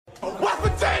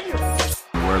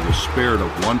Where the spirit of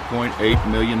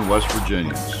 1.8 million West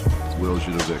Virginians wills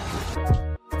you to victory.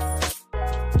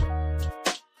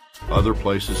 Other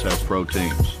places have pro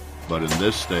teams, but in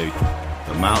this state,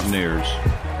 the Mountaineers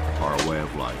are a way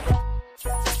of life.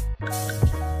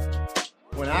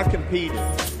 When I competed,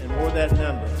 and more that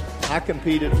number, I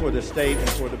competed for the state and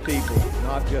for the people,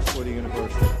 not just for the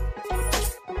university.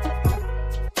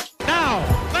 Now,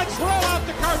 let's roll out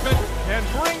the carpet and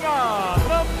bring on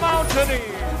the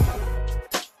Mountaineers.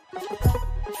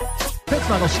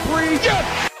 Pittsburgh spree.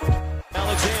 Yes!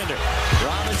 Alexander.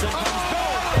 Robinson comes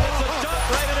back. It's a dunk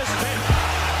right in his face.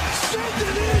 Send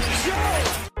it in, Joe.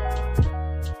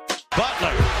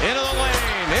 Butler into the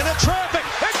lane, into traffic.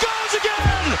 It goes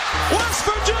again. West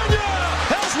Virginia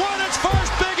has won its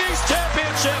first Big East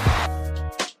championship.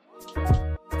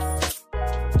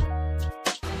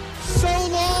 So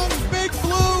long, Big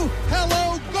Blue.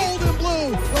 Hello, Golden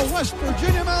Blue. The West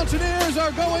Virginia Mountaineers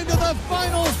are going to the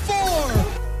Final Four.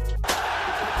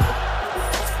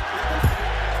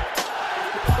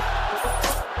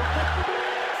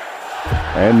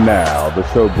 And now, the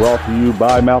show brought to you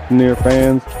by Mountaineer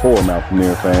fans for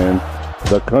Mountaineer fans,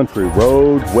 the Country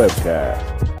Roads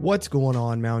Webcast. What's going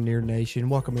on, Mountaineer Nation?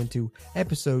 Welcome into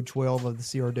episode 12 of the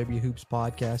CRW Hoops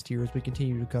podcast here as we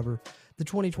continue to cover the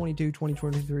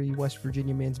 2022-2023 West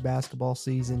Virginia men's basketball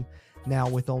season. Now,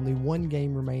 with only one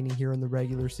game remaining here in the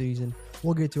regular season,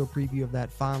 we'll get to a preview of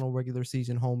that final regular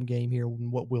season home game here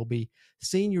and what will be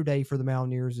senior day for the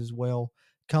Mountaineers as well,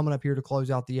 coming up here to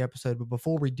close out the episode. But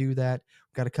before we do that,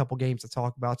 we've got a couple games to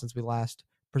talk about since we last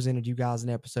presented you guys an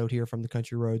episode here from the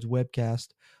Country Roads webcast.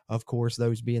 Of course,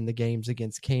 those being the games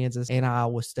against Kansas and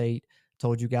Iowa State.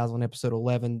 Told you guys on episode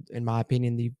 11, in my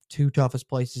opinion, the two toughest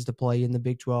places to play in the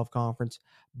Big 12 conference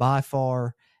by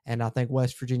far. And I think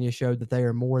West Virginia showed that they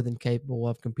are more than capable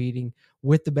of competing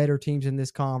with the better teams in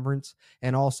this conference,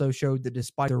 and also showed that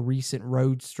despite their recent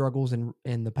road struggles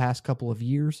in the past couple of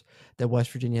years, that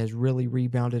West Virginia has really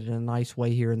rebounded in a nice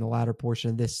way here in the latter portion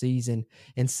of this season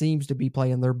and seems to be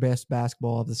playing their best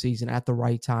basketball of the season at the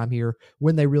right time here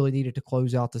when they really needed to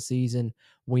close out the season.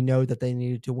 We know that they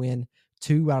needed to win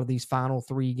 2 out of these final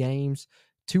 3 games.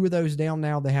 2 of those down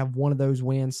now. They have 1 of those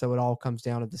wins, so it all comes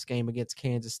down to this game against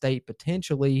Kansas State,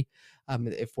 potentially,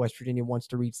 if West Virginia wants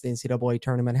to reach the NCAA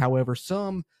tournament. However,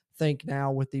 some think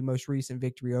now with the most recent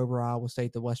victory over Iowa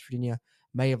State that West Virginia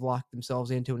may have locked themselves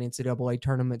into an NCAA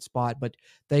tournament spot, but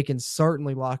they can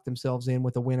certainly lock themselves in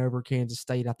with a win over Kansas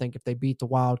State. I think if they beat the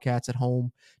Wildcats at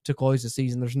home to close the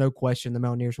season, there's no question the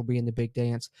Mountaineers will be in the big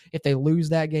dance. If they lose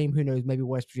that game, who knows, maybe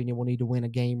West Virginia will need to win a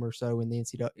game or so in the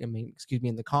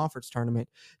in the conference tournament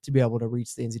to be able to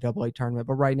reach the NCAA tournament.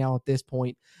 But right now at this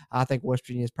point, I think West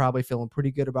Virginia is probably feeling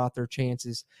pretty good about their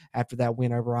chances after that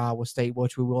win over Iowa State,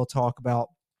 which we will talk about.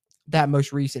 That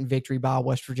most recent victory by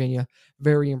West Virginia,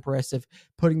 very impressive,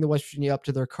 putting the West Virginia up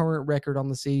to their current record on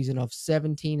the season of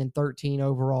 17-13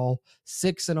 overall,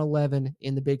 6-11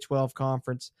 in the Big 12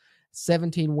 conference.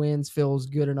 17 wins feels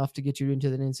good enough to get you into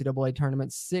the NCAA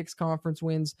tournament. 6 conference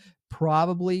wins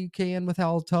probably can with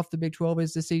how tough the Big 12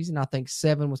 is this season. I think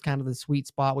 7 was kind of the sweet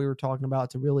spot we were talking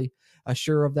about to really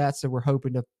assure of that. So we're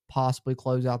hoping to possibly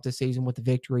close out this season with a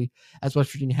victory as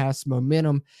West Virginia has some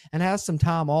momentum and has some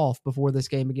time off before this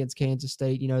game against Kansas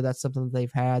State. You know, that's something that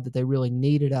they've had that they really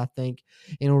needed, I think,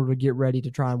 in order to get ready to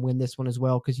try and win this one as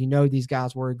well, because you know these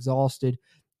guys were exhausted.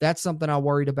 That's something I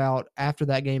worried about after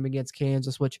that game against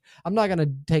Kansas, which I'm not going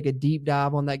to take a deep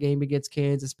dive on that game against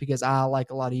Kansas because I,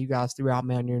 like a lot of you guys throughout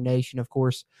Mountaineer Nation, of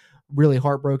course, really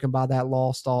heartbroken by that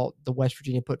loss. The West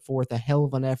Virginia put forth a hell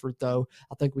of an effort, though.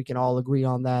 I think we can all agree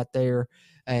on that there.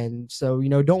 And so, you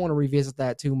know, don't want to revisit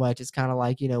that too much. It's kind of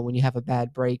like, you know, when you have a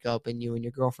bad breakup and you and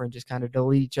your girlfriend just kind of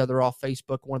delete each other off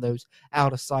Facebook, one of those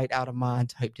out of sight, out of mind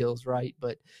type deals, right?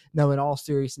 But no, in all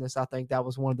seriousness, I think that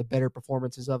was one of the better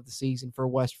performances of the season for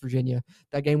West Virginia.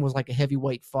 That game was like a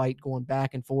heavyweight fight going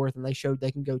back and forth, and they showed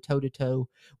they can go toe-to-toe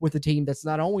with a team that's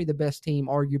not only the best team,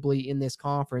 arguably, in this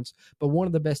conference, but one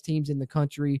of the best teams in the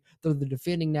country. They're the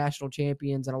defending national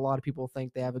champions, and a lot of people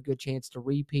think they have a good chance to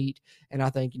repeat, and I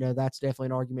think, you know, that's definitely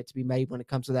an argument to be made when it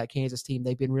comes to that Kansas team.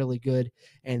 They've been really good,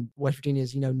 and West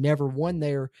Virginia's, you know, never won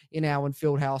there in Allen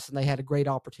Fieldhouse, and they had a great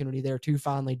opportunity there to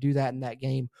finally do that in that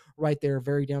game right there,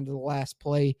 very down to the last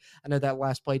play. I know that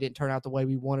last play didn't turn out the way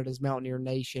we wanted as Mountaineer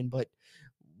Nation, but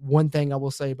one thing I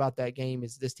will say about that game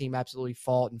is this team absolutely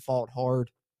fought and fought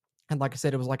hard. And like I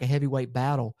said, it was like a heavyweight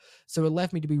battle. So it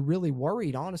left me to be really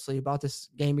worried, honestly, about this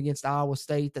game against Iowa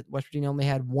State, that West Virginia only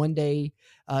had one day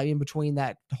in between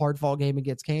that hard-fought game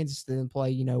against Kansas to then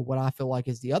play, what I feel like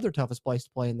is the other toughest place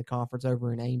to play in the conference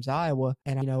over in Ames, Iowa.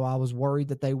 And, I was worried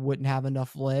that they wouldn't have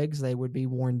enough legs. They would be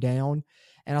worn down.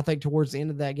 And I think towards the end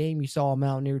of that game, you saw a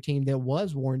Mountaineer team that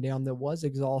was worn down, that was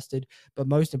exhausted. But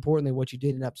most importantly, what you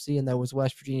did end up seeing, though, was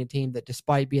West Virginia team that,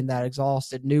 despite being that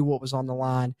exhausted, knew what was on the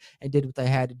line and did what they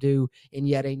had to do in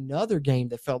yet another game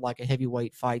that felt like a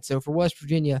heavyweight fight. So for West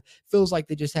Virginia, feels like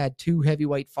they just had two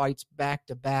heavyweight fights back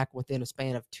to back within a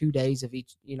span of 2 days of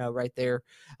each, right there,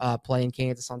 playing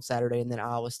Kansas on Saturday and then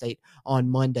Iowa State on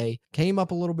Monday. Came up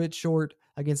a little bit short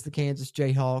against the Kansas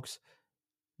Jayhawks.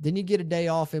 Then you get a day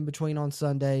off in between on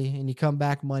Sunday, and you come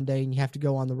back Monday, and you have to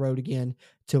go on the road again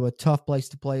to a tough place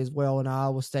to play as well in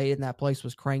Iowa State, and that place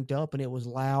was cranked up, and it was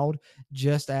loud,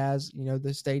 just as,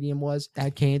 the stadium was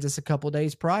at Kansas a couple of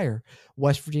days prior.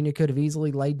 West Virginia could have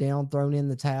easily laid down, thrown in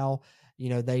the towel.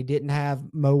 They didn't have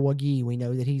Mo Wagee. We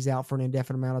know that he's out for an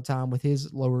indefinite amount of time with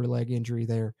his lower leg injury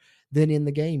there. Then in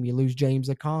the game, you lose James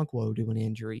Okonkwo to an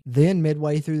injury. Then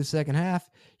midway through the second half,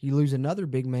 you lose another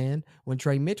big man when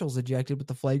Trey Mitchell's ejected with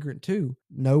the flagrant 2.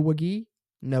 No Wagee,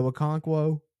 no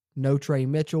Okonkwo, no Trey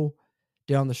Mitchell.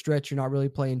 Down the stretch, you're not really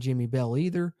playing Jimmy Bell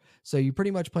either. So you're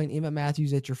pretty much playing Emmett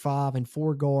Matthews at your 5 and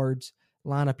 4 guards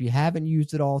lineup. You haven't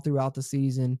used it all throughout the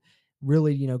season.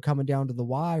 Really, coming down to the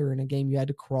wire in a game you had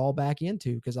to crawl back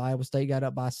into because Iowa State got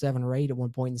up by 7 or 8 at one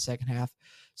point in the second half.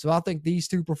 So I think these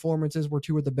two performances were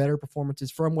two of the better performances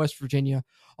from West Virginia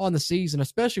on the season,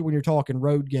 especially when you're talking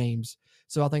road games.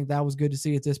 So I think that was good to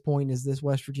see at this point. Is this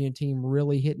West Virginia team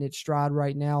really hitting its stride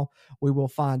right now? We will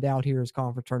find out here as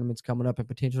conference tournaments coming up and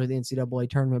potentially the NCAA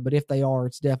tournament. But if they are,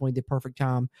 it's definitely the perfect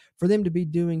time for them to be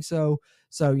doing so.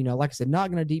 So, like I said,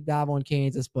 not going to deep dive on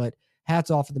Kansas, but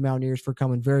hats off to the Mountaineers for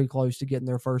coming very close to getting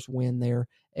their first win there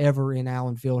ever in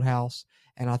Allen Fieldhouse.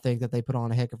 And I think that they put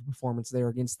on a heck of a performance there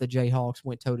against the Jayhawks,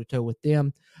 went toe-to-toe with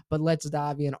them. But let's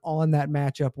dive in on that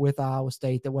matchup with Iowa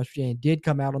State that West Virginia did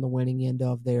come out on the winning end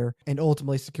of there and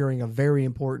ultimately securing a very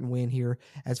important win here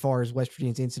as far as West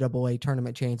Virginia's NCAA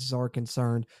tournament chances are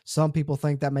concerned. Some people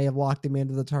think that may have locked them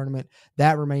into the tournament.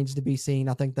 That remains to be seen.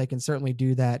 I think they can certainly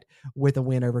do that with a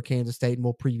win over Kansas State, and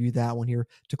we'll preview that one here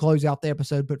to close out the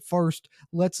episode. But first,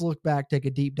 let's look back, take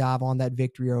a deep dive on that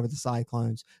victory over the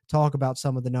Cyclones, talk about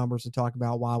some of the numbers, and talk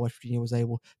about why West Virginia was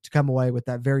able to come away with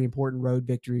that very important road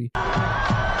victory.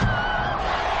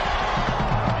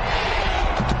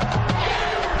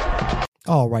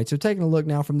 All right, so taking a look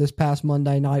now from this past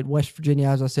Monday night, West Virginia,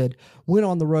 as I said, went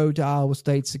on the road to Iowa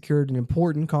State, secured an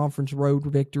important conference road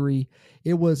victory.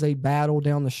 It was a battle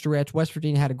down the stretch. West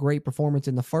Virginia had a great performance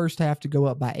in the first half to go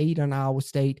up by 8 on Iowa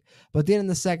State, but then in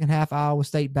the second half, Iowa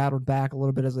State battled back a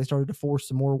little bit as they started to force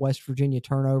some more West Virginia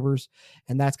turnovers,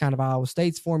 and that's kind of Iowa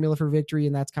State's formula for victory,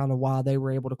 and that's kind of why they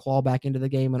were able to claw back into the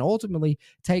game and ultimately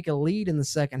take a lead in the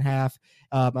second half.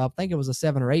 I think it was a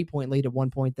 7 or 8 point lead at one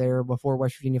point there before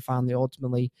West Virginia finally ultimately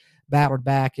battled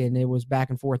back, and it was back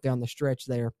and forth down the stretch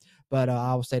there. But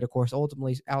Iowa State, of course,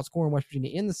 ultimately outscoring West Virginia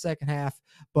in the second half,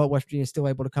 but West Virginia is still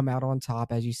able to come out on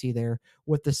top, as you see there,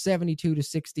 with the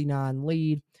 72-69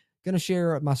 lead. Going to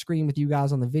share my screen with you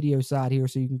guys on the video side here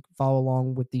so you can follow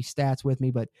along with the stats with me.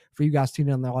 But for you guys tuned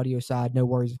in on the audio side, no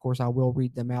worries. Of course, I will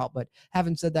read them out. But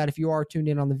having said that, if you are tuned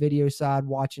in on the video side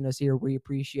watching us here, we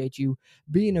appreciate you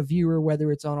being a viewer,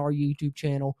 whether it's on our YouTube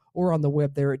channel or on the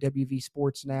web there at WV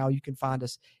Sports Now. You can find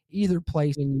us either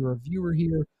place when you're a viewer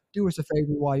here. Do us a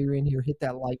favor while you're in here, hit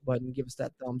that like button, give us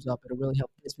that thumbs up. It'll really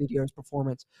help this video's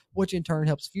performance, which in turn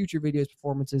helps future videos'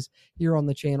 performances here on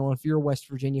the channel. And if you're a West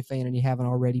Virginia fan and you haven't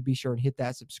already, be sure and hit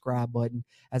that subscribe button,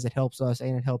 as it helps us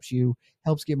and it helps you,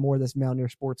 helps get more of this Mountaineer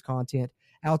sports content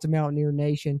out to Mountaineer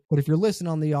Nation. But if you're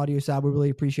listening on the audio side, we really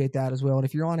appreciate that as well. And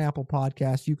if you're on Apple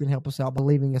Podcasts, you can help us out by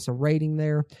leaving us a rating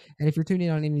there. And if you're tuning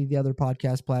in on any of the other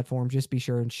podcast platforms, just be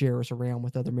sure and share us around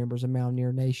with other members of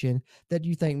Mountaineer Nation that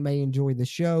you think may enjoy the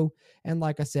show. And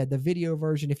like I said, the video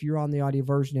version, if you're on the audio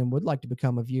version and would like to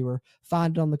become a viewer,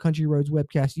 find it on the Country Roads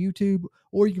Webcast YouTube,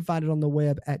 or you can find it on the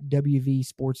web at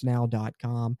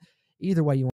wvsportsnow.com. Either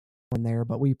way you want in there,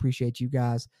 but we appreciate you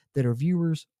guys that are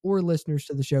viewers or listeners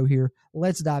to the show here.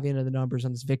 Let's dive into the numbers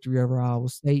on this victory over Iowa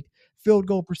State. Field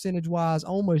goal percentage-wise,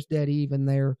 almost dead even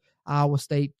there. Iowa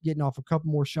State getting off a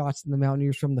couple more shots than the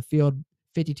Mountaineers from the field.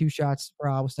 52 shots for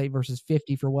Iowa State versus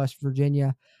 50 for West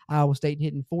Virginia. Iowa State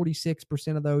hitting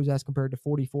 46% of those as compared to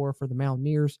 44 for the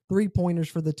Mountaineers. 3-pointers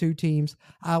for the two teams.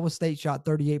 Iowa State shot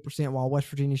 38% while West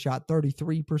Virginia shot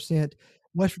 33%.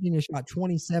 West Virginia shot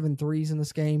 27 threes in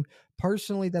this game.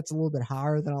 Personally, that's a little bit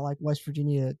higher than I like West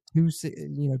Virginia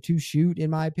to shoot, in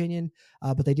my opinion.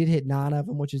 But they did hit 9 of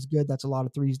them, which is good. That's a lot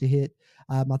of threes to hit.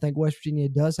 I think West Virginia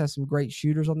does have some great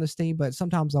shooters on this team, but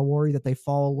sometimes I worry that they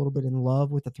fall a little bit in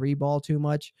love with the three ball too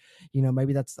much.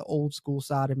 Maybe that's the old school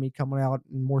side of me coming out,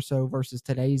 and more so versus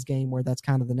today's game, where that's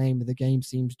kind of the name of the game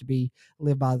seems to be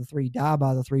live by the three, die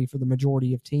by the three for the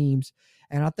majority of teams.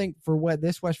 And I think for what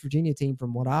this West Virginia team,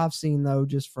 from what I've seen, though,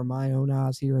 just from my own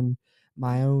eyes here and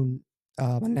my own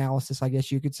analysis, I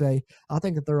guess you could say, I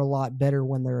think that they're a lot better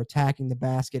when they're attacking the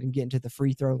basket and getting to the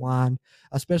free throw line.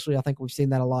 Especially, I think we've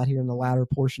seen that a lot here in the latter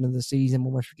portion of the season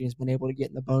when West Virginia's been able to get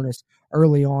in the bonus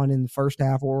early on in the first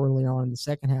half or early on in the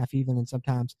second half, even, and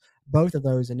sometimes both of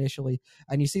those initially.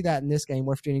 And you see that in this game.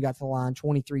 West Virginia got to the line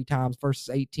 23 times versus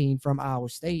 18 from Iowa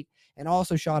State, and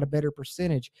also shot a better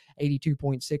percentage,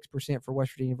 82.6% for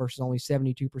West Virginia versus only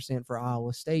 72% for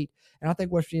Iowa State. And I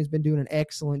think West Virginia's been doing an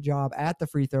excellent job at the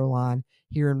free throw line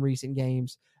here in recent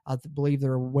games. I believe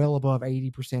they're well above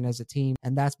 80% as a team,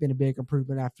 and that's been a big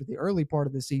improvement after the early part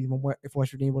of the season. If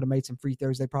West Virginia would have made some free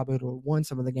throws, they probably would have won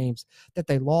some of the games that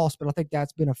they lost. But I think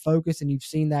that's been a focus, and you've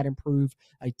seen that improve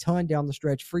a ton down the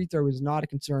stretch. Free throw is not a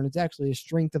concern. It's actually a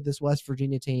strength of this West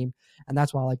Virginia team, and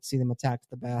that's why I like to see them attack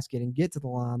the basket and get to the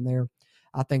line there.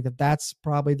 I think that that's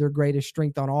probably their greatest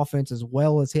strength on offense, as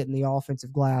well as hitting the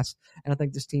offensive glass. And I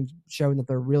think this team's shown that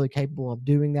they're really capable of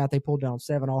doing that. They pulled down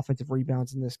 7 offensive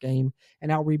rebounds in this game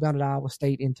and out-rebounded Iowa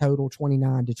State in total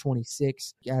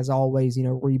 29-26. As always,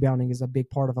 rebounding is a big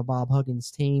part of a Bob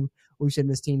Huggins team. We've seen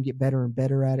this team get better and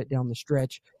better at it down the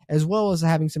stretch, as well as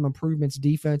having some improvements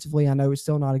defensively. I know it's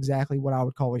still not exactly what I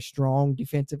would call a strong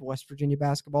defensive West Virginia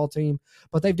basketball team,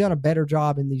 but they've done a better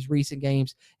job in these recent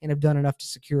games and have done enough to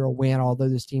secure a win, although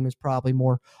this team is probably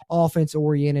more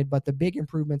offense-oriented. But the big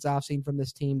improvements I've seen from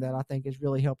this team that I think has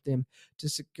really helped them to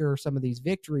secure some of these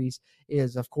victories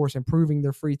is, of course, improving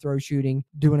their free throw shooting,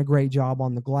 doing a great job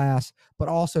on the glass, but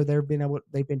also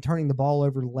they've been turning the ball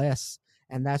over less,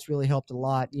 and that's really helped a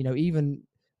lot. Even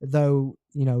though,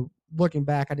 looking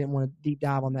back, I didn't want to deep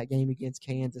dive on that game against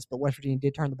Kansas, but West Virginia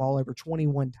did turn the ball over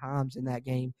 21 times in that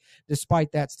game.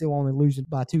 Despite that, still only losing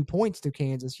by 2 points to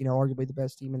Kansas, arguably the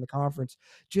best team in the conference.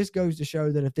 Just goes to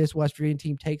show that if this West Virginia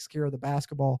team takes care of the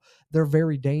basketball, they're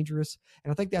very dangerous.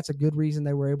 And I think that's a good reason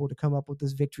they were able to come up with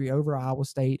this victory over Iowa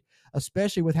State,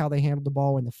 especially with how they handled the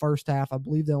ball in the first half. I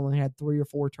believe they only had 3 or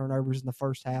 4 turnovers in the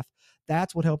first half.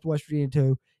 That's what helped West Virginia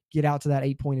to get out to that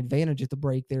 8-point advantage at the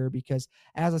break there, because,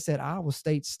 as I said, Iowa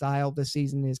State's style this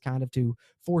season is kind of to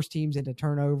force teams into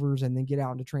turnovers and then get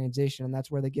out into transition, and that's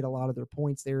where they get a lot of their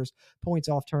points. There's points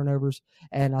off turnovers,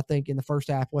 and I think in the first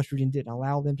half, West Virginia didn't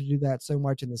allow them to do that so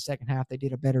much. In the second half, they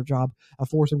did a better job of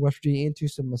forcing West Virginia into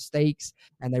some mistakes,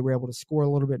 and they were able to score a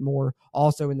little bit more.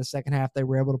 Also, in the second half, they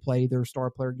were able to play their star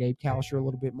player, Gabe Kalsher, a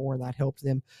little bit more, and that helped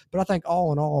them. But I think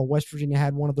all in all, West Virginia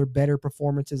had one of their better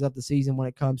performances of the season when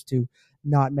it comes to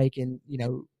not making,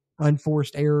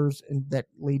 unforced errors and that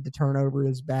lead to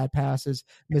turnovers, bad passes,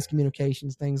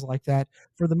 miscommunications, things like that.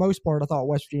 For the most part, I thought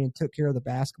West Virginia took care of the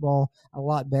basketball a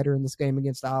lot better in this game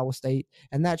against Iowa State,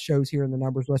 and that shows here in the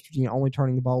numbers. West Virginia only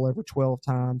turning the ball over 12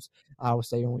 times. Iowa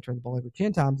State only turned the ball over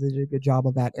 10 times. They did a good job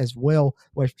of that as well.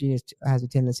 West Virginia has a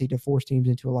tendency to force teams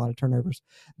into a lot of turnovers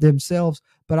themselves,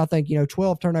 but I think,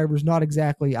 12 turnovers, not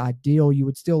exactly ideal. You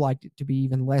would still like it to be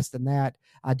even less than that.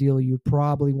 Ideally, you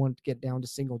probably want to get down to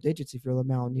single digits if you're the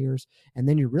Mountaineers, and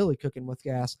then you're really cooking with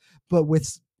gas. But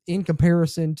in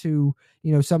comparison to,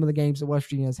 some of the games that West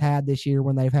Virginia has had this year,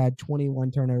 when they've had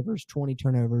 21 turnovers, 20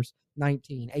 turnovers,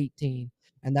 19, 18,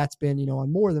 and that's been,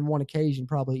 on more than one occasion,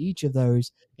 probably each of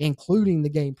those, including the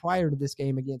game prior to this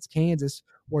game against Kansas,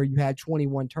 where you had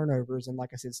 21 turnovers and,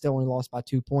 like I said, still only lost by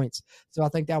 2 points. So I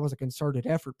think that was a concerted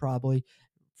effort, probably.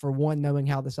 For one, knowing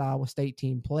how this Iowa State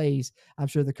team plays, I'm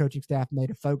sure the coaching staff made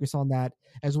a focus on that,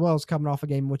 as well as coming off a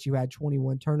game in which you had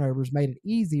 21 turnovers, made it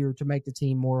easier to make the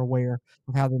team more aware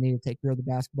of how they need to take care of the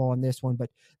basketball in this one. But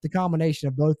the combination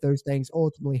of both those things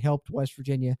ultimately helped West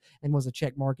Virginia and was a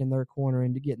check mark in their corner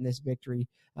into getting this victory,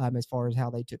 as far as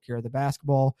how they took care of the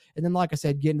basketball. And then, like I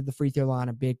said, getting to the free throw line,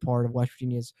 a big part of West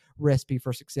Virginia's recipe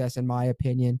for success, in my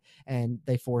opinion, and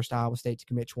they forced Iowa State to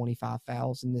commit 25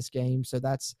 fouls in this game. So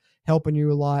that's helping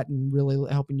you a lot and really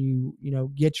helping you,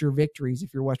 get your victories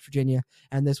if you're West Virginia.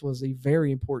 And this was a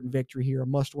very important victory here, a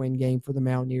must-win game for the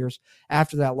Mountaineers.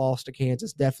 After that loss to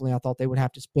Kansas, definitely I thought they would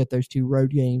have to split those 2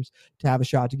 road games to have a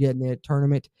shot to get in the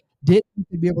tournament. Didn't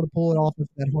be able to pull it off with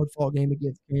that hard-fought game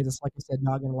against Kansas. Like I said,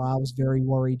 not going to lie, I was very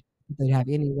worried that they'd have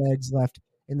any legs left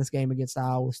in this game against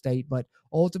Iowa State, but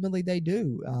ultimately they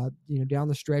do. Down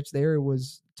the stretch there, it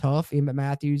was tough. Emmett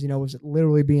Matthews, was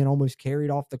literally being almost carried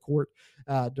off the court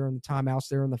during the timeouts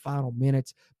there in the final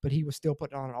minutes, but he was still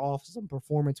putting on an awesome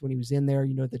performance when he was in there.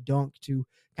 The dunk to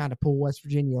kind of pull West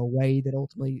Virginia away that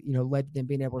ultimately, led to them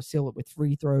being able to seal it with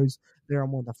free throws there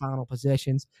on one of the final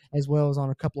possessions, as well as on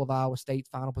a couple of Iowa State's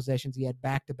final possessions. He had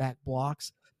back-to-back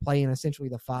blocks playing essentially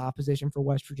the 5 position for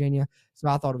West Virginia. So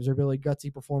I thought it was a really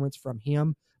gutsy performance from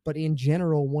him. But in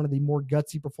general, one of the more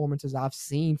gutsy performances I've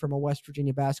seen from a West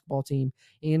Virginia basketball team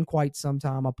in quite some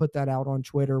time. I put that out on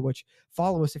Twitter, which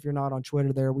follow us if you're not on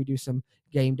Twitter there. We do some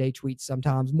game day tweets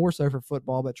sometimes, more so for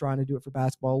football, but trying to do it for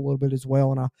basketball a little bit as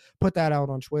well. And I put that out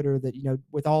on Twitter that,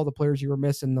 with all the players you were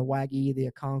missing, the Waggy, the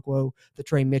Okonkwo, the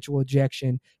Trey Mitchell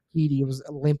ejection, Edey was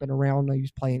limping around. He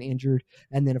was playing injured.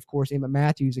 And then, of course, Emmett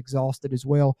Matthews exhausted as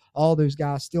well. All those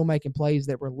guys still making plays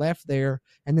that were left there.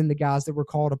 And then the guys that were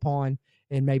called upon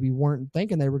and maybe weren't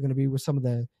thinking they were going to be with some of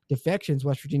the defections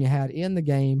West Virginia had in the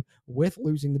game with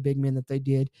losing the big men that they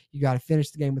did. You got to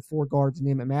finish the game with 4 guards and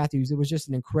Emmett Matthews. It was just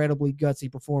an incredibly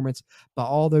gutsy performance by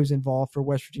all those involved for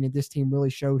West Virginia. This team really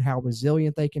showed how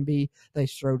resilient they can be. They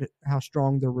showed how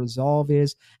strong their resolve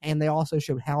is, and they also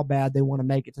showed how bad they want to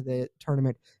make it to the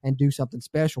tournament and do something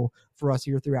special for us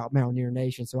here throughout Mountaineer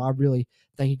Nation. So I really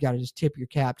think you got to just tip your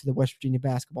cap to the West Virginia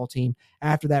basketball team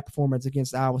after that performance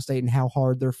against Iowa State and how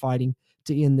hard they're fighting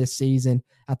to end this season.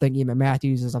 I think Emmett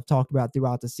Matthews, as I've talked about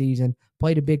throughout the season,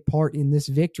 played a big part in this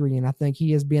victory, and I think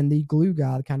he has been the glue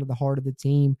guy, kind of the heart of the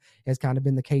team, has kind of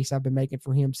been the case I've been making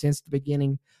for him since the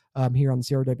beginning here on the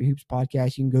CRW Hoops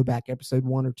podcast. You can go back episode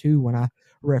 1 or 2 when I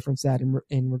reference that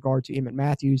in regard to Emmett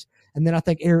Matthews. And then I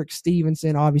think Eric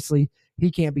Stevenson, obviously, he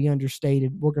can't be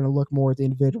understated. We're going to look more at the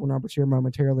individual numbers here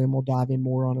momentarily, and we'll dive in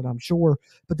more on it, I'm sure.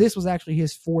 But this was actually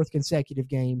his 4th consecutive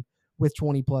game with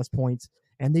 20-plus points,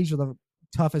 and these are the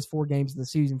toughest 4 games of the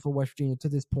season for West Virginia to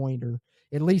this point, or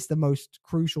at least the most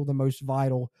crucial, the most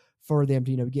vital for them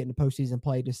to, get into postseason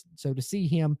play. So to see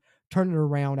him turn it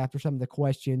around after some of the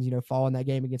questions, following that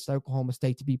game against Oklahoma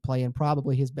State, to be playing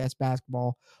probably his best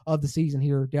basketball of the season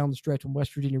here down the stretch when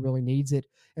West Virginia really needs it.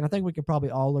 And I think we can probably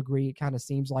all agree it kind of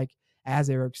seems like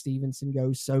as Eric Stevenson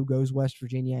goes, so goes West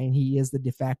Virginia, and he is the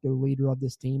de facto leader of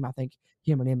this team. I think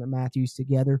him and Emmett Matthews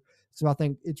together. So I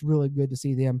think it's really good to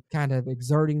see them kind of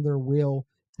exerting their will,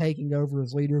 taking over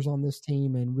as leaders on this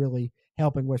team, and really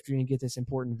helping West Virginia get this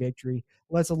important victory.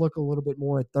 Let's look a little bit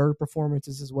more at their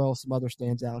performances as well as some other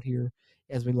stands out here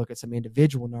as we look at some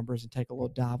individual numbers and take a little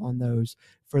dive on those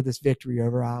for this victory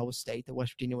over Iowa State that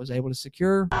West Virginia was able to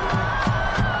secure.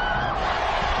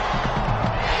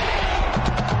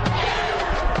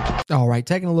 All right,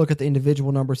 taking a look at the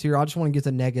individual numbers here, I just want to get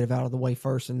the negative out of the way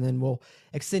first, and then we'll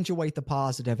accentuate the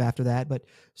positive after that. But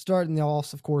starting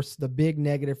off, of course, the big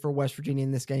negative for West Virginia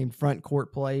in this game, front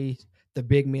court play, the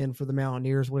big men for the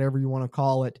Mountaineers, whatever you want to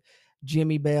call it.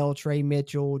 Jimmy Bell, Trey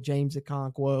Mitchell, James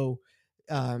Okonkwo,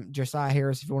 Josiah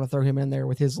Harris, if you want to throw him in there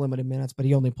with his limited minutes, but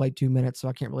he only played 2 minutes, so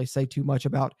I can't really say too much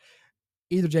about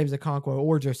either James Okonkwo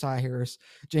or Josiah Harris.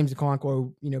 James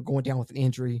Okonkwo, going down with an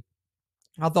injury.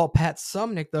 I thought Pat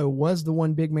Sumnick, though, was the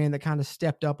one big man that kind of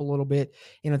stepped up a little bit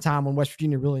in a time when West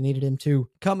Virginia really needed him to.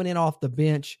 Coming in off the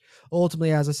bench,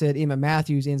 ultimately, as I said, Emmett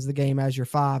Matthews ends the game as your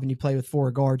 5, and you play with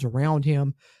 4 guards around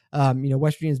him.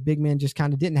 West Virginia's big men just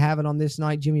kind of didn't have it on this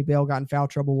night. Jimmy Bell got in foul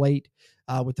trouble late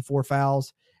with the 4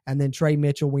 fouls. And then Trey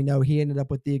Mitchell, we know he ended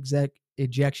up with the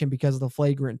ejection because of the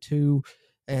flagrant 2.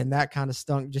 And that kind of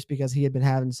stunk just because he had been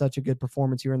having such a good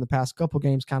performance here in the past couple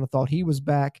games. Kind of thought he was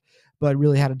back, but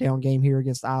really had a down game here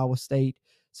against Iowa State.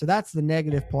 So that's the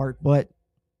negative part. But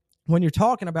when you're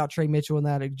talking about Trey Mitchell and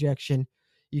that ejection,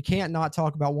 you can't not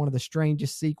talk about one of the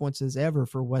strangest sequences ever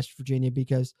for West Virginia,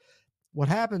 because what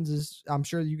happens is, I'm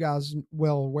sure you guys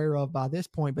well aware of by this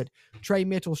point, but Trey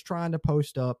Mitchell's trying to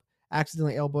post up,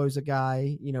 accidentally elbows a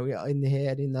guy, in the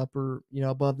head, in the upper,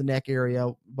 above the neck area,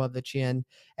 above the chin.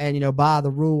 And, by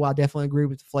the rule, I definitely agree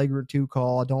with the flagrant 2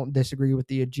 call. I don't disagree with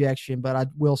the ejection, but I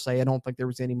will say I don't think there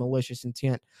was any malicious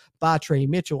intent by Trey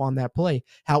Mitchell on that play.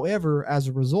 However, as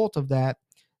a result of that,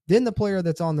 then the player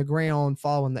that's on the ground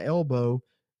following the elbow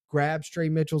grabs Trey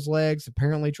Mitchell's legs,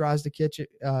 apparently tries to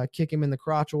kick him in the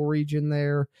crotchal region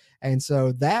there. And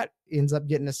so that ends up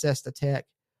getting assessed a tech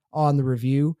on the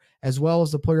review, as well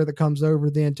as the player that comes over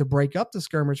then to break up the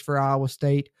skirmish for Iowa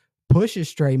State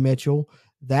pushes Trey Mitchell.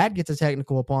 That gets a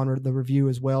technical upon the review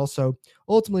as well. So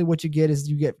ultimately what you get is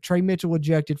you get Trey Mitchell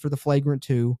ejected for the flagrant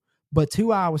 2, but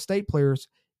 2 Iowa State players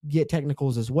get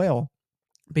technicals as well.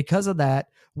 Because of that,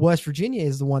 West Virginia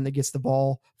is the one that gets the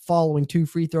ball following 2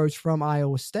 free throws from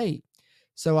Iowa State.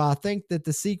 So I think that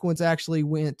the sequence actually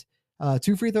went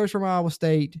 2 free throws from Iowa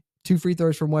State, 2 free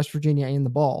throws from West Virginia, and the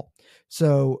ball.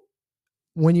 So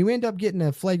when you end up getting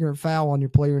a flagrant foul on your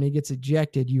player and he gets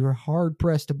ejected, you're hard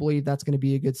pressed to believe that's going to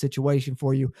be a good situation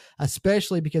for you,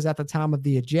 especially because at the time of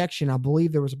the ejection, I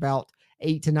believe there was about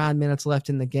 8 to 9 minutes left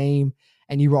in the game,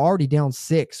 and you were already down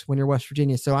 6 when you're West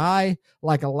Virginia. So I,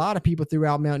 like a lot of people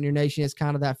throughout Mountaineer Nation, it's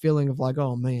kind of that feeling of like,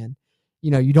 oh man,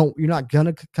 you're not going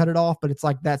to cut it off, but it's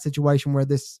like that situation where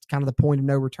this is kind of the point of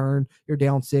no return. You're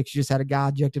down 6. You just had a guy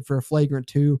ejected for a flagrant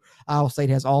 2. Iowa State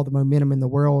has all the momentum in the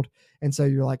world. And so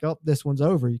you're like, oh, this one's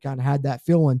over. You kind of had that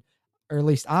feeling, or at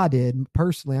least I did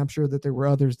personally. I'm sure that there were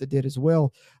others that did as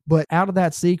well. But out of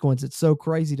that sequence, it's so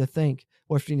crazy to think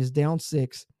West Virginia's down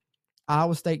 6.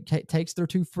 Iowa State takes their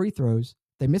 2 free throws.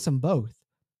 They miss them both.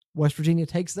 West Virginia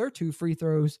takes their 2 free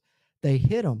throws. They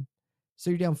hit them. So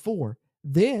you're down 4.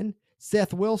 Then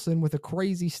Seth Wilson with a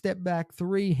crazy step back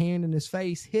 3, hand in his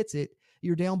face, hits it.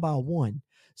 You're down by 1.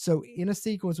 So in a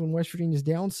sequence when West Virginia's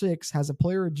down 6, has a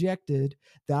player ejected,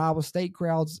 the Iowa State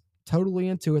crowd's totally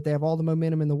into it. They have all the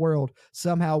momentum in the world.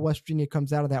 Somehow West Virginia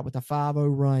comes out of that with a 5-0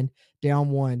 run,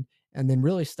 down 1, and then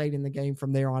really stayed in the game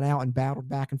from there on out and battled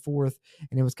back and forth.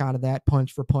 And it was kind of that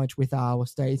punch for punch with Iowa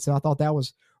State. So I thought that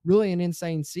was really an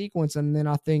insane sequence. And then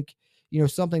I think,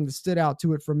 something that stood out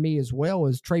to it from me as well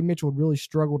is Trey Mitchell really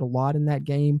struggled a lot in that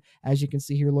game. As you can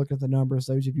see here, look at the numbers.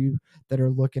 Those of you that are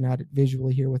looking at it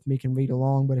visually here with me can read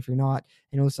along. But if you're not,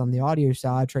 listen on the audio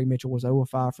side, Trey Mitchell was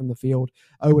 0-5 from the field,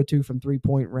 0-2 from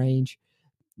 3-point range,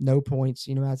 no points.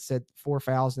 As I said, 4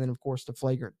 fouls, and then, of course, the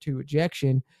flagrant 2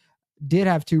 ejection. Did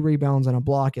have 2 rebounds and a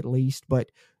block at least, but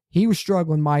he was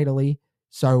struggling mightily.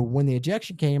 So when the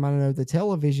ejection came, I know the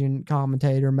television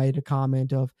commentator made a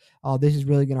comment of, oh, this is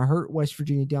really going to hurt West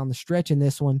Virginia down the stretch in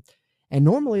this one. And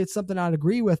normally it's something I'd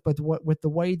agree with, but with the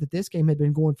way that this game had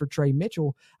been going for Trey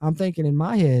Mitchell, I'm thinking in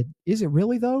my head, is it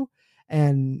really though?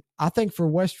 And I think for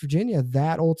West Virginia,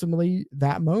 that ultimately,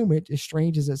 that moment, as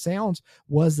strange as it sounds,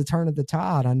 was the turn of the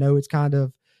tide. I know it's kind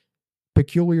of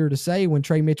peculiar to say when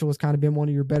Trey Mitchell has kind of been one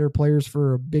of your better players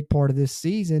for a big part of this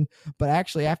season, but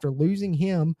actually after losing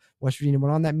him, West Virginia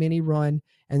went on that mini run,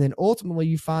 and then ultimately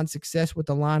you find success with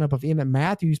the lineup of Emmett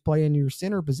Matthews playing your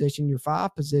center position, your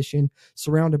 5 position,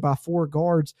 surrounded by 4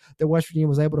 guards that West Virginia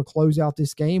was able to close out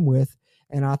this game with.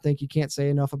 And I think you can't say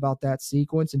enough about that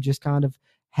sequence and just kind of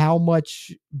how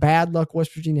much bad luck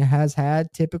West Virginia has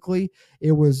had. Typically,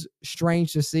 it was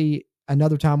strange to see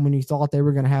another time when you thought they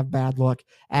were going to have bad luck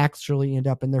actually end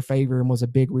up in their favor, and was a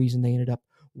big reason they ended up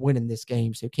winning this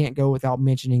game. So can't go without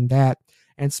mentioning that.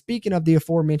 And speaking of the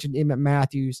aforementioned Emmett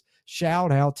Matthews,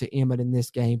 shout out to Emmett in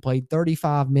this game. Played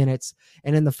 35 minutes,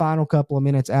 and in the final couple of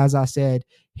minutes, as I said,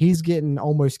 he's getting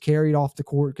almost carried off the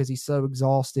court because he's so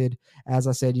exhausted. As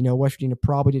I said, West Virginia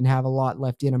probably didn't have a lot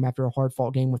left in him after a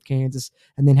hard-fought game with Kansas,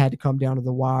 and then had to come down to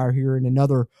the wire here in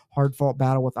another hard-fought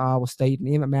battle with Iowa State.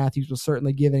 And Emmett Matthews was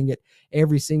certainly giving it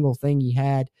every single thing he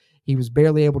had. He was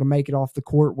barely able to make it off the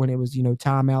court when it was,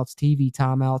 timeouts, TV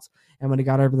timeouts, and when he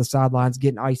got over the sidelines,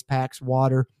 getting ice packs,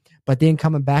 water, but then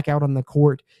coming back out on the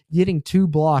court, getting 2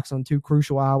 blocks on 2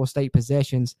 crucial Iowa State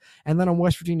possessions. And then on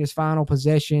West Virginia's final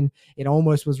possession, it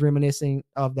almost was reminiscing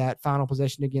of that final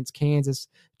possession against Kansas,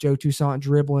 Joe Toussaint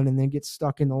dribbling and then gets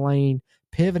stuck in the lane,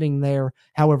 pivoting there.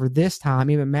 However, this time,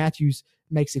 Emmett Matthews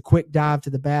makes a quick dive to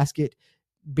the basket,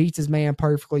 beats his man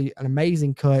perfectly, an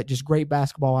amazing cut, just great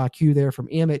basketball IQ there from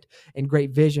Emmett, and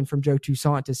great vision from Joe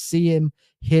Toussaint to see him,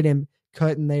 hit him,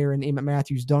 cut in there, and Emmett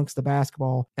Matthews dunks the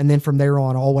basketball. And then from there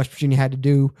on, all West Virginia had to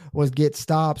do was get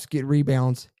stops, get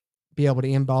rebounds, be able to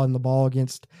inbound the ball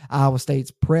against Iowa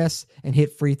State's press and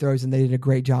hit free throws, and they did a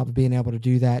great job of being able to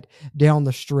do that down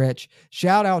the stretch.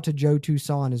 Shout out to Joe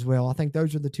Toussaint as well. I think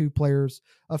those are the 2 players.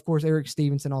 Of course, Eric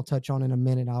Stevenson I'll touch on in a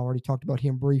minute. I already talked about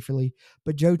him briefly,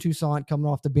 but Joe Toussaint coming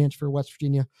off the bench for West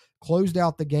Virginia closed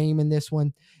out the game in this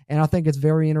one. And I think it's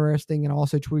very interesting, and I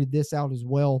also tweeted this out as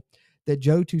well, that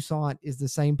Joe Toussaint is the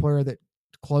same player that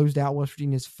closed out West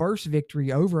Virginia's first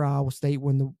victory over Iowa State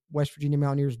when the West Virginia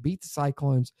Mountaineers beat the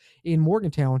Cyclones in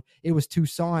Morgantown. It was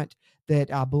Toussaint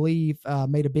that I believe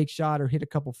made a big shot or hit a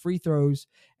couple free throws,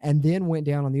 and then went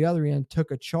down on the other end,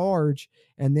 took a charge,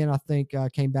 and then I think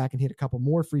came back and hit a couple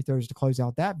more free throws to close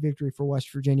out that victory for West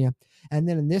Virginia. And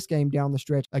then in this game down the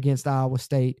stretch against Iowa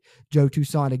State, Joe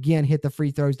Toussaint again hit the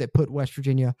free throws that put West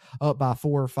Virginia up by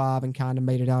 4 or 5 and kind of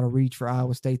made it out of reach for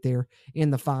Iowa State there in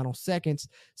the final seconds.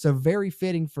 So very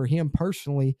fitting for him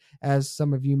personally. As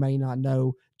some of you may not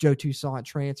know, Joe Toussaint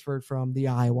transferred from the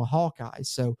Iowa Hawkeyes.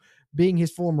 So being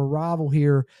his former rival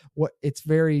here, it's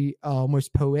very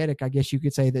almost poetic, I guess you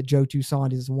could say, that Joe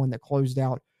Toussaint is the one that closed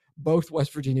out both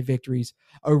West Virginia victories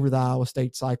over the Iowa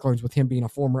State Cyclones, with him being a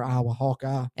former Iowa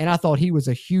Hawkeye. And I thought he was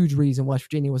a huge reason West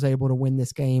Virginia was able to win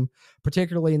this game,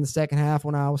 particularly in the second half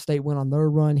when Iowa State went on their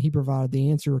run. He provided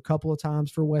the answer a couple of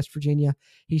times for West Virginia.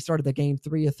 He started the game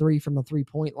 3 of 3 from the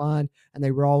three-point line, and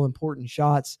they were all important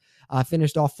shots.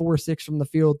 Finished off 4 of 6 from the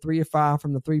field, 3 of 5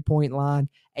 from the three-point line,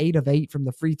 8 of 8 from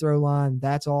the free throw line.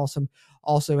 That's awesome.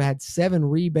 Also had 7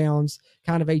 rebounds,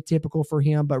 kind of atypical for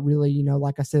him, but really,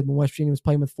 like I said, when West Virginia was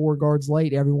playing with 4 guards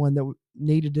late, everyone that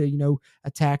needed to,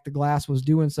 attack the glass was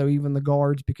doing so, even the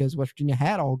guards, because West Virginia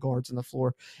had all guards on the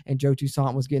floor, and Joe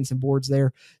Toussaint was getting some boards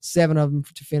there. 7 of them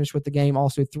to finish with the game.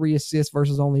 Also 3 assists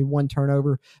versus only 1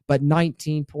 turnover, but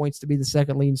 19 points to be the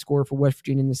second leading scorer for West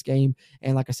Virginia in this game.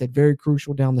 And like I said, very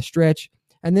crucial down the stretch.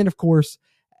 And then, of course,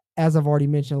 as I've already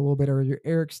mentioned a little bit earlier,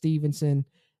 Eric Stevenson.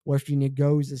 West Virginia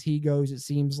goes as he goes, it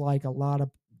seems like, a lot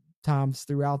of times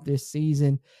throughout this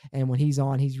season. And when he's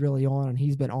on, he's really on, and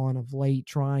he's been on of late,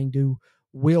 trying to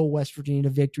will West Virginia to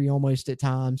victory almost at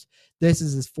times. This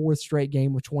is his 4th straight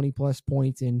game with 20-plus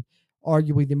points in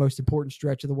arguably the most important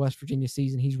stretch of the West Virginia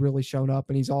season. He's really shown up,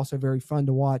 and he's also very fun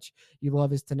to watch. You love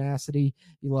his tenacity.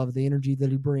 You love the energy that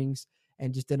he brings,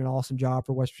 and just did an awesome job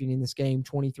for West Virginia in this game.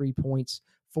 23 points,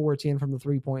 4 of 10 from the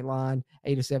three-point line,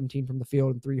 8 of 17 from the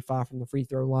field, and 3 of 5 from the free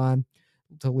throw line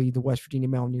to lead the West Virginia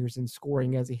Mountaineers in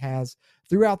scoring, as he has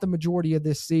throughout the majority of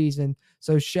this season.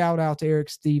 So shout out to Eric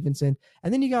Stevenson.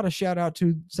 And then you got to shout out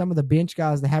to some of the bench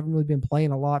guys that haven't really been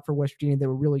playing a lot for West Virginia that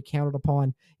were really counted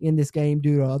upon in this game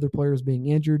due to other players being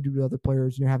injured, due to other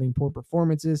players having poor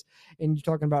performances. And you're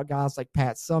talking about guys like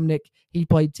Pat Sumnick. He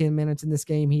played 10 minutes in this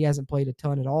game. He hasn't played a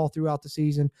ton at all throughout the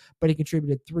season, but he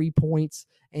contributed 3 points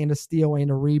and a steal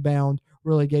and a rebound.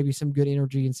 Really gave you some good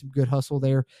energy and some good hustle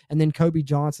there. And then Kobe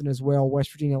Johnson as well,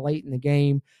 West Virginia late in the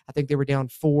game. I think they were down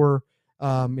 4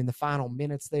 in the final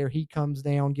minutes there. He comes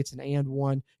down, gets an and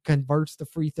one, converts the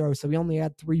free throw. So he only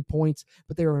had 3 points,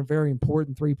 but they were very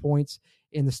important 3 points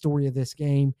in the story of this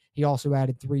game. He also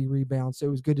added 3 rebounds. So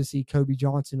it was good to see Kobe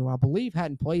Johnson, who I believe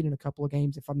hadn't played in a couple of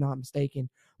games, if I'm not mistaken,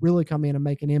 really come in and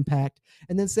make an impact.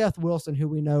 And then Seth Wilson, who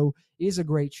we know is a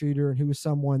great shooter and who is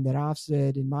someone that I've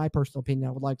said, in my personal opinion,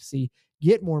 I would like to see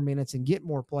get more minutes and get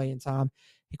more playing time.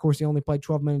 Of course, he only played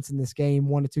 12 minutes in this game,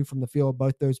 1 of 2 from the field,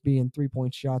 both those being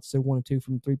 3-point shots, so 1 of 2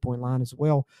 from the three-point line as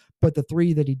well. But the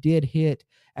 3 that he did hit,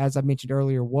 as I mentioned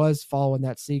earlier, was following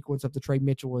that sequence of the Trey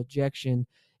Mitchell ejection,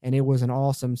 and it was an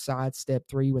awesome sidestep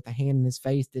 3 with a hand in his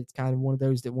face. That's kind of one of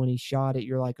those that when he shot it,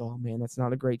 you're like, oh, man, that's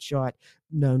not a great shot.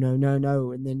 No.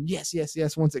 And then yes,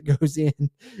 once it goes in.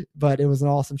 But it was an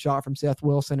awesome shot from Seth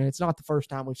Wilson, and it's not the first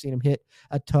time we've seen him hit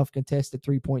a tough contested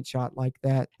 3-point shot like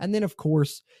that. And then, of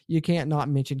course, you can't not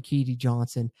mention Keedy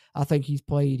Johnson. I think he's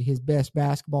played his best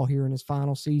basketball here in his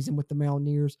final season with the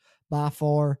Mountaineers by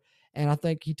far, and I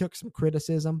think he took some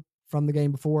criticism from the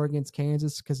game before against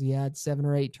Kansas because he had 7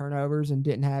 or 8 turnovers and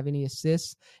didn't have any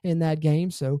assists in that game.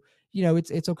 So,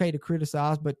 it's okay to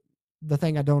criticize, but the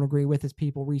thing I don't agree with is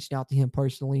people reaching out to him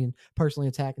personally and personally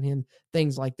attacking him,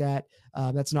 things like that.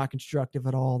 That's not constructive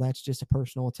at all. That's just a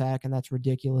personal attack, and that's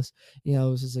ridiculous.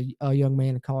 This is a young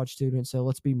man, a college student, so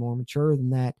let's be more mature than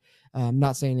that. I'm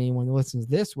not saying anyone that listens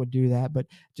to this would do that, but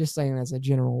just saying as a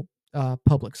general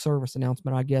public service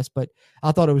announcement, I guess. But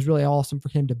I thought it was really awesome for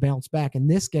him to bounce back in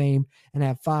this game and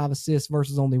have 5 assists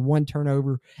versus only 1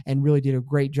 turnover, and really did a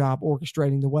great job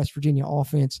orchestrating the West Virginia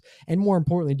offense, and more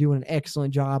importantly, doing an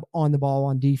excellent job on the ball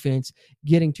on defense,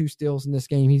 getting 2 steals in this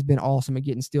game. He's been awesome at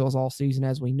getting steals all season,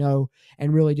 as we know,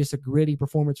 and really just a gritty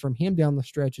performance from him down the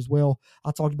stretch as well.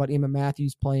 I talked about Emmett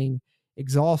Matthews playing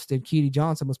exhausted. Keedy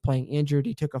Johnson was playing injured.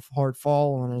 He took a hard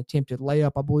fall on an attempted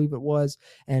layup, I believe it was,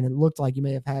 and it looked like he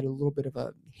may have had a little bit of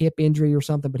a hip injury or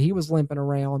something, but he was limping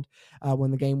around when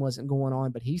the game wasn't going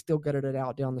on, but he still gutted it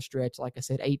out down the stretch. Like I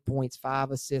said, 8 points,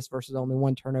 5 assists versus only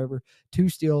 1 turnover, 2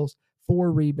 steals,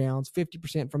 4 rebounds,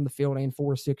 50% from the field, and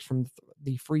 4 or 6 from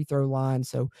the free throw line.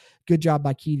 So good job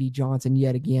by Keedy Johnson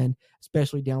yet again,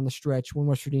 especially down the stretch when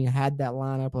West Virginia had that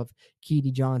lineup of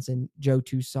Keedy Johnson, Joe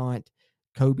Toussaint,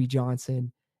 Kobe Johnson,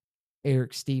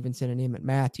 Eric Stevenson, and Emmett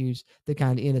Matthews that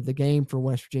kind of ended the game for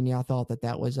West Virginia. I thought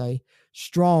that was a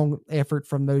strong effort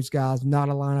from those guys, not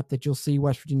a lineup that you'll see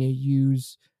West Virginia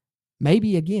use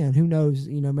maybe again. Who knows?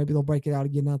 Maybe they'll break it out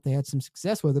again now if they had some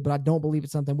success with it, but I don't believe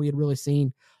it's something we had really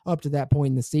seen up to that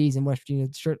point in the season. West Virginia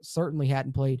certainly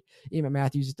hadn't played Emmett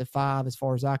Matthews at the 5 as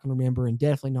far as I can remember, and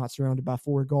definitely not surrounded by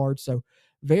 4 guards. So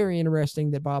very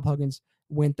interesting that Bob Huggins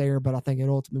went there, but I think it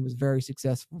ultimately was very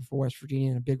successful for West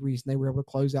Virginia and a big reason they were able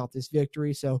to close out this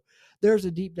victory. So there's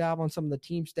a deep dive on some of the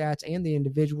team stats and the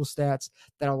individual stats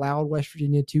that allowed West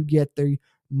Virginia to get the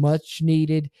much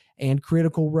needed and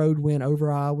critical road win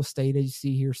over Iowa State, as you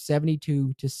see here,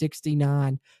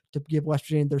 72-69, to give West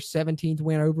Virginia their 17th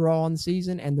win overall in the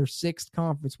season and their 6th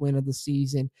conference win of the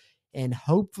season, and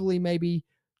hopefully maybe,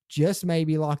 just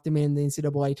maybe, lock them in the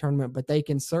NCAA tournament, but they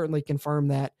can certainly confirm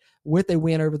that with a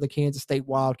win over the Kansas State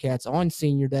Wildcats on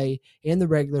Senior Day in the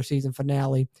regular season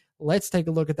finale. Let's take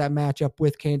a look at that matchup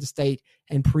with Kansas State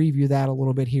and preview that a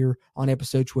little bit here on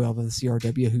episode 12 of the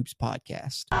CRW Hoops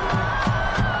podcast.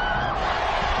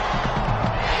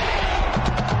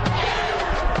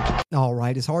 All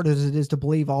right, as hard as it is to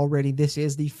believe already, this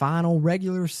is the final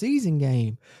regular season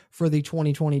game for the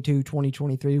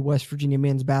 2022-2023 West Virginia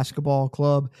Men's Basketball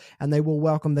Club, and they will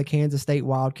welcome the Kansas State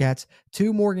Wildcats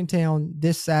to Morgantown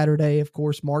this Saturday, of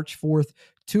course, March 4th,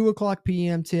 2:00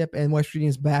 p.m. tip, and West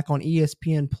Virginia's back on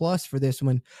ESPN Plus for this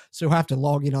one, so you'll have to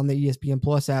log in on the ESPN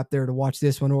Plus app there to watch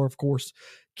this one, or, of course,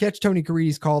 catch Tony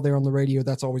Caridi's call there on the radio.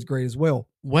 That's always great as well.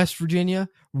 West Virginia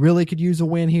really could use a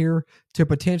win here to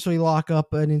potentially lock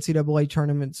up an NCAA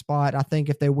tournament spot. I think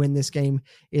if they win this game,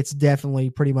 it's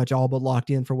definitely pretty much all but locked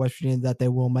in for West Virginia that they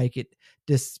will make it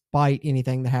despite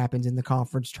anything that happens in the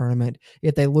conference tournament.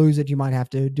 If they lose it, you might have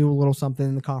to do a little something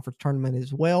in the conference tournament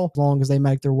as well. As long as they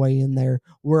make their way in there,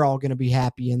 we're all going to be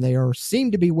happy, and they seem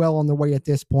to be well on their way at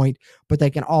this point, but they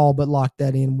can all but lock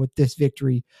that in with this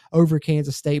victory over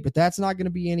Kansas State. But that's not going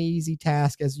to be any easy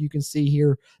task. As you can see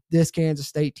here, this Kansas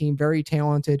State team, very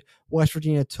talented. West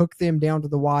Virginia took them down to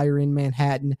the wire in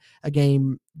Manhattan, a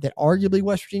game that arguably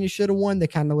West Virginia should have won. They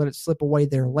kind of let it slip away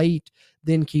there late.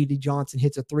 Then Keedy Johnson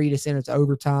hits a 3 to send it to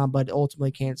overtime, but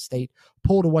ultimately Kansas State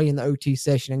pulled away in the OT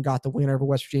session and got the win over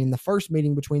West Virginia in the first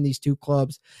meeting between these two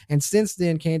clubs. And since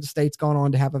then, Kansas State's gone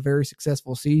on to have a very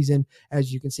successful season,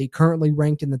 as you can see, currently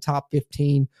ranked in the top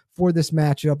 15 for this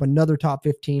matchup. Another top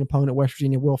 15 opponent West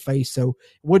Virginia will face, so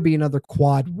it would be another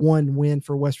quad 1 win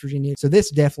for West Virginia. So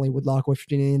this definitely would lock West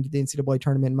Virginia into the NCAA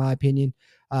tournament, in my opinion.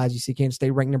 As you see, Kansas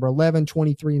State ranked number 11,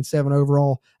 23-7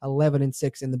 overall,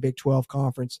 11-6 in the Big 12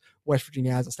 conference. West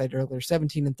Virginia, as I stated earlier,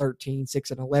 17-13,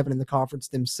 6-11 in the conference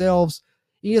themselves.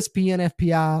 ESPN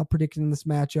FPI predicting this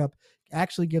matchup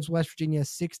actually gives West Virginia a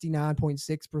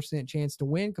 69.6% chance to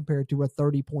win compared to a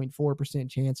 30.4%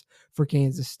 chance for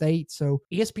Kansas State. So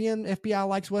ESPN FPI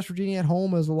likes West Virginia at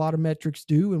home, as a lot of metrics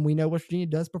do, and we know West Virginia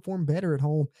does perform better at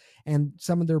home, and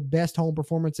some of their best home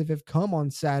performances have come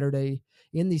on Saturday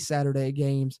in these Saturday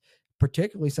games,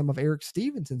 particularly some of Eric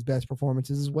Stevenson's best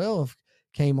performances as well have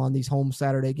came on these home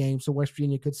Saturday games. So West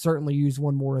Virginia could certainly use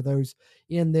one more of those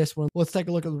in this one. Let's take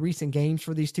a look at the recent games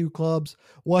for these two clubs.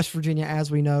 West Virginia,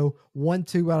 as we know, won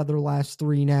 2 out of their last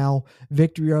 3 now.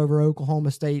 Victory over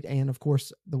Oklahoma State, and of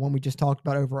course the one we just talked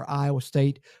about over Iowa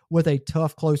State, with a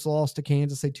tough close loss to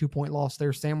Kansas, a 2-point loss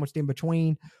there sandwiched in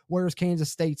between, whereas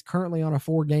Kansas State's currently on a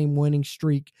 4-game winning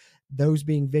streak, those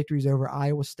being victories over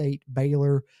Iowa State,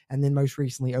 Baylor, and then most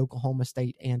recently Oklahoma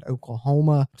State and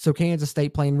Oklahoma. So Kansas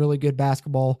State playing really good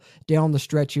basketball down the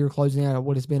stretch here, closing out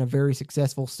what has been a very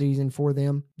successful season for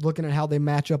them. Looking at how they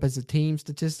match up as a team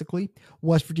statistically,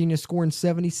 West Virginia scoring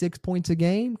 76 points a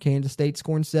game, Kansas State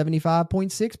scoring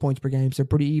 75.6 points per game. So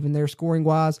pretty even there scoring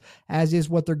wise, as is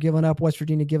what they're giving up. West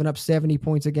Virginia giving up 70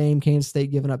 points a game, Kansas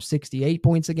State giving up 68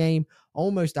 points a game.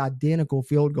 Almost identical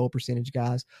field goal percentage,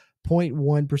 guys.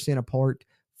 0.1% apart,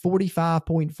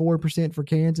 45.4% for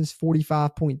Kansas,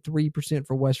 45.3%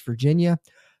 for West Virginia,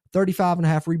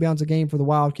 35.5 rebounds a game for the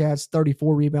Wildcats,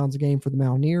 34 rebounds a game for the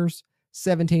Mountaineers,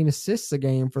 17 assists a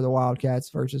game for the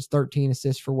Wildcats versus 13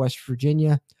 assists for West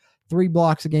Virginia, 3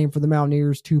 blocks a game for the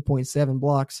Mountaineers, 2.7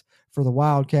 blocks for the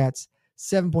Wildcats,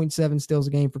 7.7 steals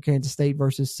a game for Kansas State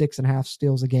versus 6.5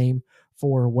 steals a game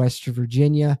for West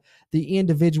Virginia. The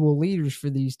individual leaders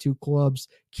for these two clubs,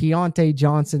 Keontae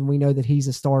Johnson, we know that he's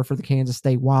a star for the Kansas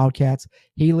State Wildcats.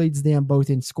 He leads them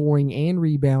both in scoring and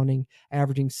rebounding,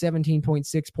 averaging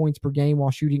 17.6 points per game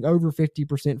while shooting over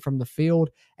 50% from the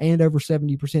field and over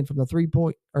 70% from the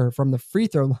free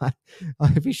throw line.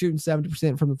 If he's shooting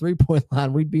 70% from the 3-point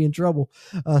line, we'd be in trouble.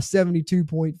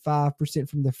 72.5%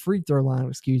 from the free throw line,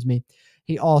 excuse me.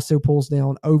 He also pulls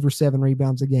down over 7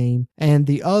 rebounds a game. And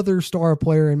the other star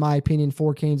player, in my opinion,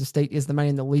 for Kansas State is the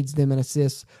man that leads them in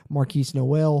assists, Marquise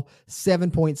Noel.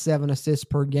 7.7 assists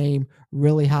per game,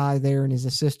 really high there in his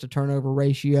assist-to-turnover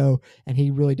ratio. And he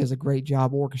really does a great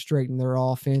job orchestrating their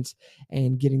offense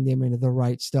and getting them into the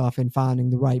right stuff and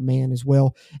finding the right man as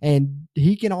well. And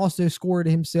he can also score it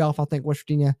himself. I think West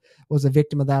Virginia was a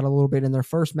victim of that a little bit in their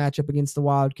first matchup against the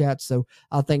Wildcats. So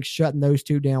I think shutting those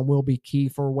two down will be key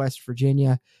for West Virginia.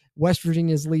 West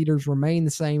Virginia's leaders remain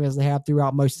the same as they have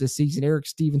throughout most of the season. Eric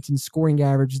Stevenson's scoring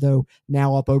average, though,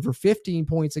 now up over 15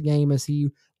 points a game as he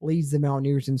leads the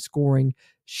Mountaineers in scoring.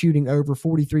 shooting over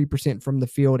 43% from the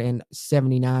field and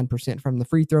 79% from the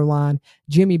free throw line.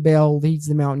 Jimmy Bell leads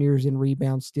the Mountaineers in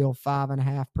rebounds, still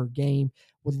 5.5 per game.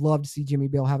 Would love to see Jimmy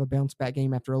Bell have a bounce-back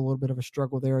game after a little bit of a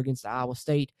struggle there against Iowa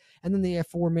State. And then the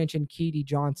aforementioned Keedy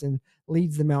Johnson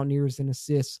leads the Mountaineers in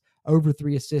assists, over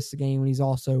 3 assists a game, and he's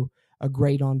also a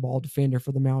great on-ball defender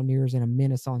for the Mountaineers and a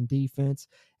menace on defense.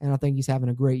 And I think he's having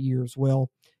a great year as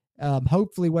well.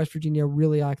 Hopefully West Virginia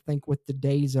really, I think, with the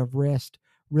days of rest,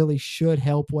 really should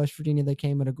help West Virginia. They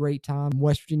came at a great time.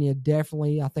 West Virginia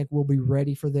definitely, I think, will be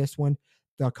ready for this one.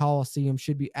 The Coliseum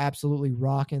should be absolutely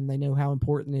rocking. They know how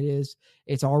important it is.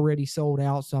 It's already sold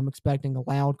out, so I'm expecting a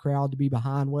loud crowd to be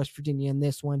behind West Virginia in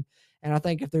this one. And I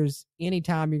think if there's any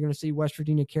time you're going to see West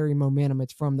Virginia carry momentum,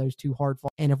 it's from those two hard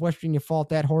fought. And if West Virginia fought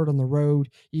that hard on the road,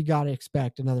 you got to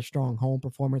expect another strong home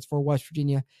performance for West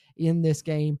Virginia in this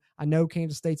game. I know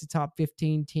Kansas State's a top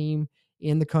 15 team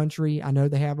in the country. I know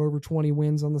they have over 20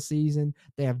 wins on the season.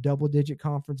 They have double-digit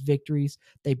conference victories.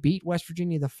 They beat West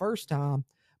Virginia the first time.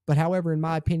 But however, in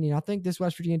my opinion, I think this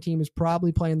West Virginia team is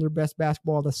probably playing their best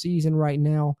basketball of the season right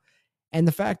now. And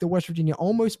the fact that West Virginia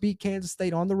almost beat Kansas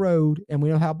State on the road, and we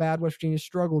know how bad West Virginia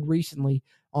struggled recently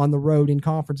on the road in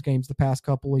conference games the past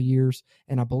couple of years.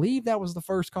 And I believe that was the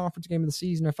first conference game of the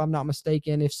season, if I'm not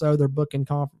mistaken. If so, they're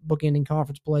bookending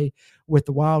conference play with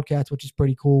the Wildcats, which is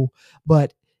pretty cool.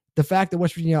 But the fact that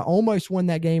West Virginia almost won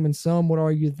that game, and some would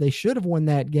argue that they should have won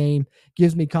that game,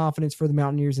 gives me confidence for the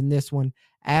Mountaineers in this one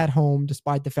at home,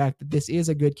 despite the fact that this is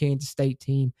a good Kansas State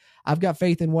team. I've got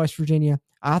faith in West Virginia.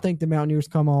 I think the Mountaineers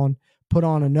put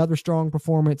on another strong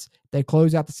performance. They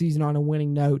close out the season on a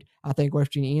winning note. I think West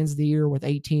Virginia ends the year with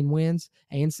 18 wins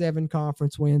and 7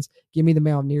 conference wins. Give me the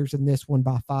Mountaineers in this one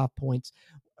by 5 points.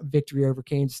 Victory over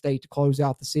Kansas State to close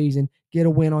out the season. Get a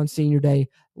win on Senior Day.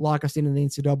 Lock us into the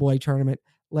NCAA tournament.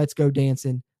 Let's go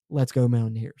dancing. Let's go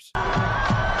Mountaineers.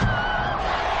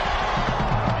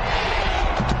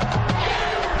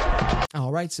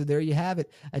 All right, so there you have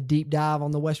it. A deep dive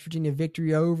on the West Virginia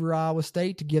victory over Iowa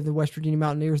State to give the West Virginia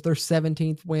Mountaineers their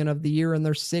 17th win of the year and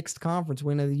their 6th conference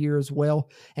win of the year as well.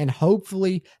 And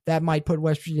hopefully that might put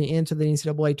West Virginia into the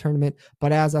NCAA tournament.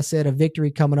 But as I said, a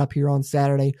victory coming up here on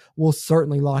Saturday will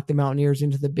certainly lock the Mountaineers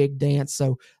into the big dance.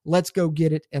 So let's go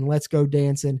get it and let's go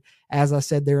dancing. As I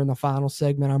said there in the final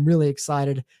segment, I'm really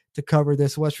excited to cover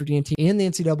this West Virginia team in the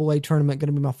NCAA tournament. Going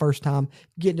to be my first time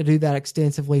getting to do that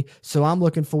extensively. So I'm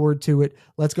looking forward to it.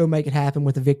 Let's go make it happen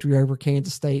with a victory over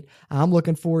Kansas State. I'm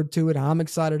looking forward to it. I'm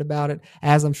excited about it,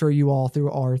 as I'm sure you all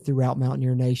are throughout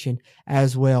Mountaineer Nation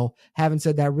as well. Having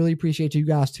said that, really appreciate you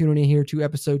guys tuning in here to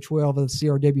episode 12 of the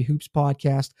CRW Hoops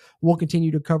podcast. We'll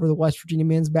continue to cover the West Virginia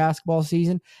men's basketball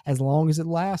season as long as it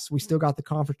lasts. We still got the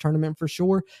conference tournament for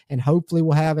sure, and hopefully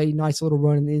we'll have a nice little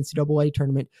run in the NCAA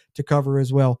tournament to cover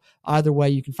as well. Either way,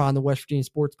 you can find the West Virginia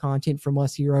sports content from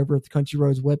us here over at the Country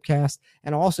Roads webcast,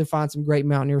 and also find some great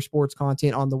Mountaineer sports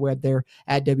content on the web there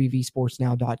at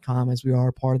wvsportsnow.com, as we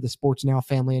are part of the Sports Now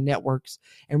family of networks,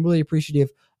 and really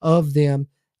appreciative of them.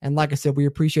 And like I said, we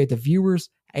appreciate the viewers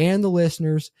and the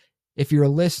listeners. If you're a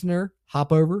listener,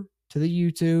 hop over to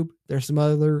the YouTube. There's some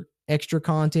other extra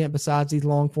content besides these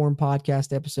long-form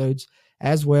podcast episodes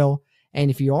as well. And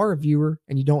if you are a viewer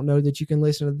and you don't know that you can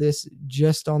listen to this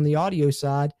just on the audio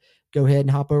side, go ahead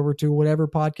and hop over to whatever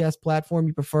podcast platform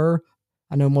you prefer.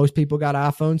 I know most people got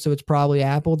iPhones, so it's probably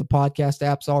Apple. The podcast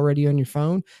app's already on your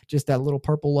phone. Just that little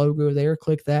purple logo there.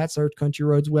 Click that, search Country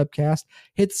Roads Webcast,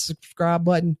 hit the subscribe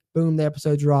button. Boom, the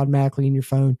episodes are automatically in your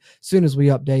phone as soon as we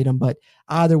update them. But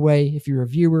either way, if you're a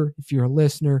viewer, if you're a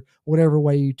listener, whatever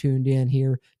way you tuned in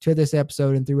here to this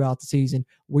episode and throughout the season,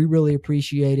 we really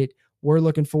appreciate it. We're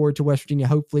looking forward to West Virginia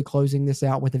hopefully closing this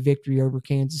out with a victory over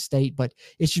Kansas State, but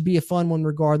it should be a fun one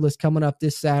regardless. Coming up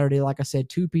this Saturday, like I said,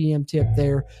 2 p.m. tip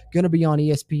there, going to be on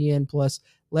ESPN+.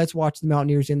 Let's watch the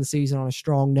Mountaineers in the season on a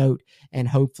strong note, and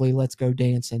hopefully let's go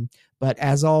dancing. But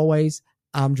as always,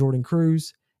 I'm Jordan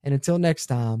Cruz, and until next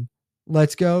time,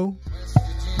 let's go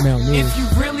Mountaineers. If you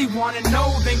really want to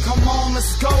know, then come on,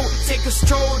 let's go. Take a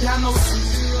stroll down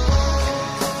those